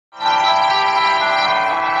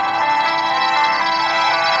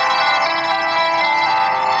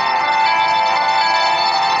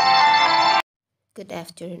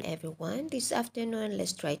afternoon, everyone. This afternoon,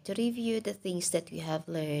 let's try to review the things that we have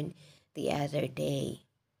learned the other day.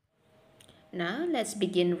 Now, let's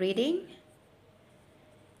begin reading.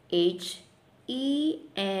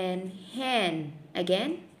 H-E-N, hen.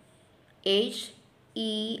 Again,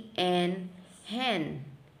 H-E-N, hen.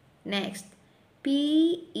 Next,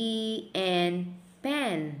 P-E-N,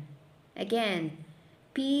 pen. Again,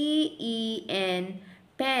 P-E-N,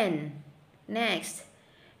 pen. Next,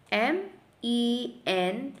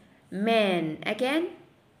 M-E-N, man. Again,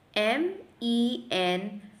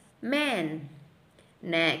 M-E-N, man.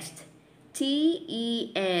 Next,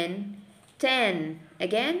 T-E-N, ten.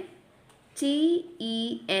 Again,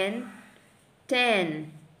 T-E-N,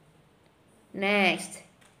 ten. Next,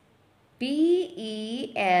 B-E-L-L,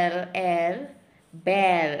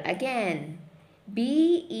 bell. Again,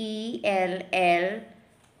 B-E-L-L,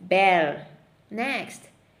 bell. Next,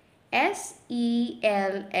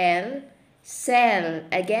 S-E-L-L, cell.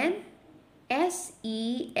 Again,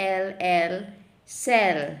 S-E-L-L,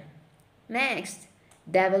 cell. Next,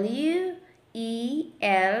 W-E-L-L,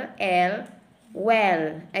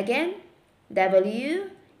 well. Again,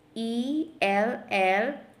 W-E-L-L,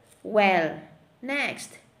 well.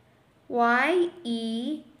 Next, Y-E-L-L,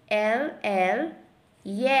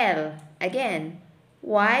 yell. Again,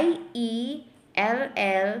 Y-E-L-L,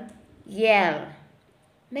 yell.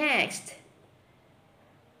 Next,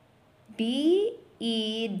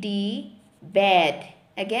 B-E-D, bed.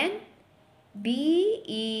 Again,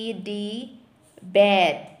 B-E-D,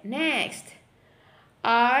 bed. Next,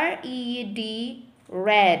 R-E-D,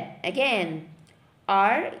 red. Again,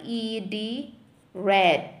 R-E-D,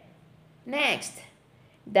 red. Next,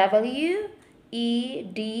 W-E-D,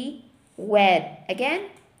 wed. Again,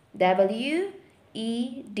 W-E-D,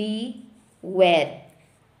 wed.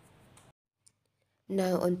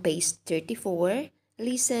 Now on page 34,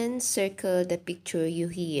 listen, circle the picture you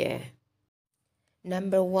hear.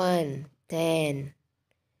 Number 1, 10.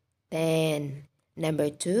 10. Number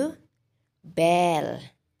 2, bell.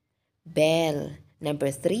 Bell.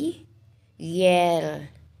 Number 3, yell.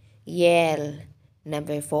 Yell.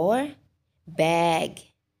 Number 4, bag.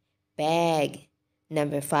 Bag.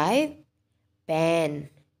 Number 5, pen.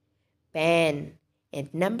 Pen.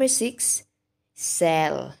 And number 6,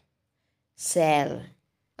 cell. Cell.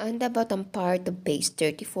 On the bottom part of page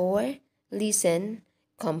 34, listen,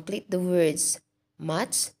 complete the words.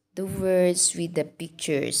 Match the words with the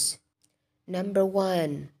pictures. Number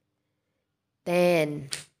 1, 10.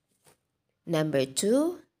 Number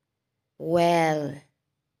 2, well.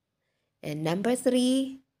 And number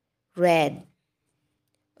 3, red.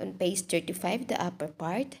 On page 35, the upper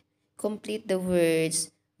part, complete the words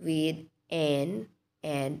with N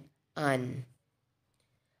and an.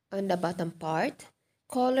 On the bottom part,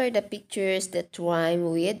 color the pictures that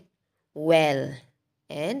rhyme with well.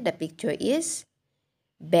 And the picture is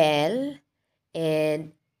bell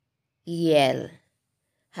and yell.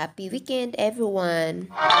 Happy weekend, everyone!